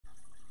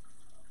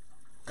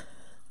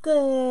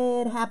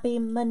Good, happy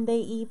Monday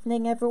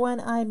evening,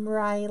 everyone. I'm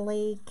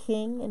Riley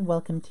King, and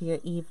welcome to your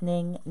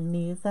evening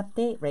news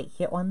update right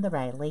here on the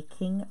Riley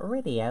King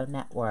Radio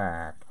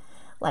Network.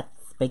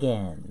 Let's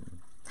begin.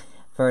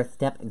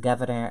 First up,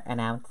 Governor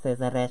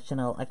announces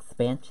additional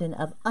expansion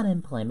of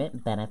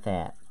unemployment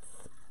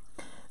benefits.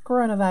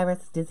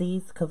 Coronavirus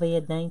disease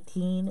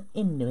COVID-19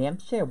 in New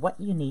Hampshire, what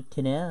you need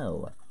to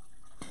know.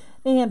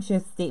 New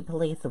Hampshire State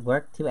Police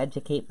work to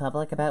educate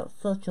public about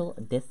social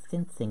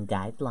distancing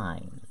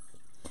guidelines.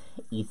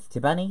 Easter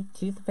Bunny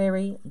Tooth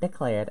Fairy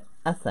declared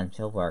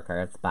essential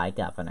workers by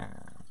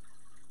governor.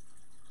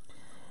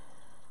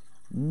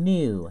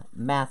 New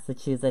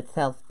Massachusetts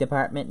Health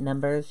Department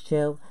numbers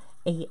show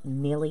a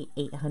nearly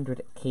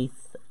 800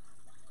 case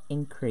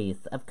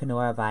increase of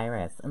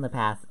coronavirus in the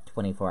past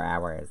 24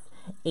 hours.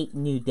 8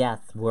 new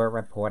deaths were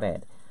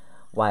reported,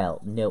 while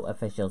no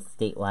official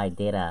statewide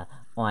data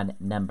on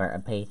number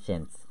of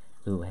patients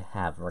who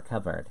have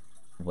recovered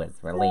was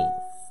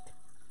released.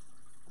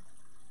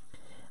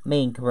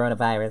 Maine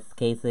coronavirus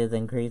cases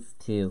increased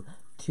to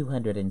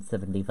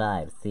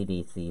 275,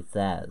 CDC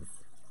says.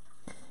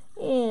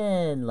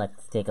 And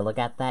let's take a look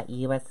at that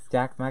U.S.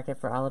 stock market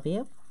for all of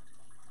you.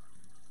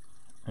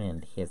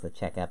 And here's a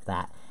check of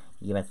that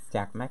U.S.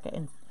 stock market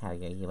and how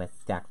your U.S.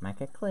 stock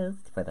market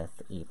closed for this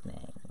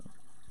evening.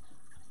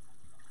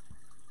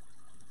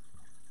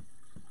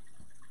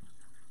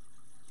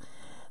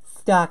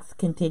 Stocks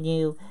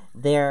continue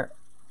their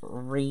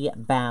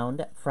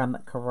rebound from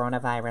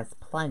coronavirus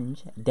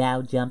plunge.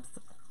 Dow jumps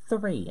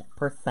 3%.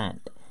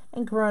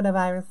 And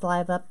coronavirus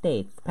live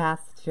updates.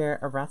 Pastor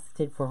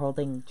arrested for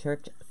holding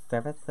church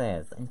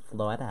services in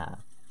Florida.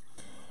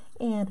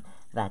 And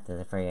that does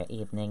it for your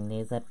evening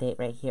news update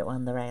right here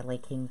on the Riley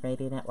King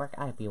Radio Network.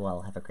 I hope you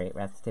all have a great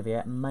rest of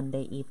your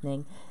Monday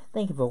evening.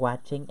 Thank you for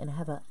watching and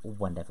have a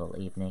wonderful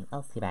evening.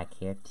 I'll see you back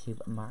here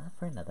tomorrow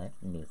for another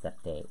news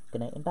update.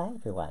 Good night and bye,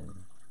 everyone.